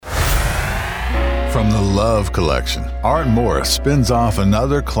From the Love Collection, Art Morris spins off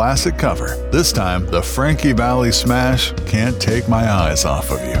another classic cover. This time, the Frankie Valli smash, Can't Take My Eyes Off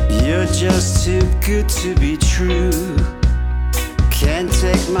of You. You're just too good to be true. Can't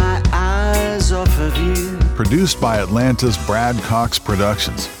take my eyes off of you. Produced by Atlanta's Brad Cox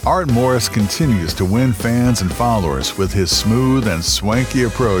Productions, Art Morris continues to win fans and followers with his smooth and swanky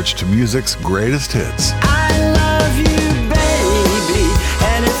approach to music's greatest hits. I love you, baby,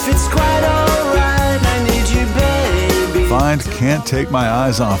 and if it's quite alright, I need you, baby. Find Can't Take My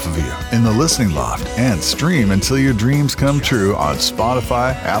Eyes Off of You in the Listening Loft and stream until your dreams come true on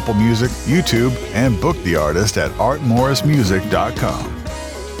Spotify, Apple Music, YouTube, and book the artist at artmorrismusic.com.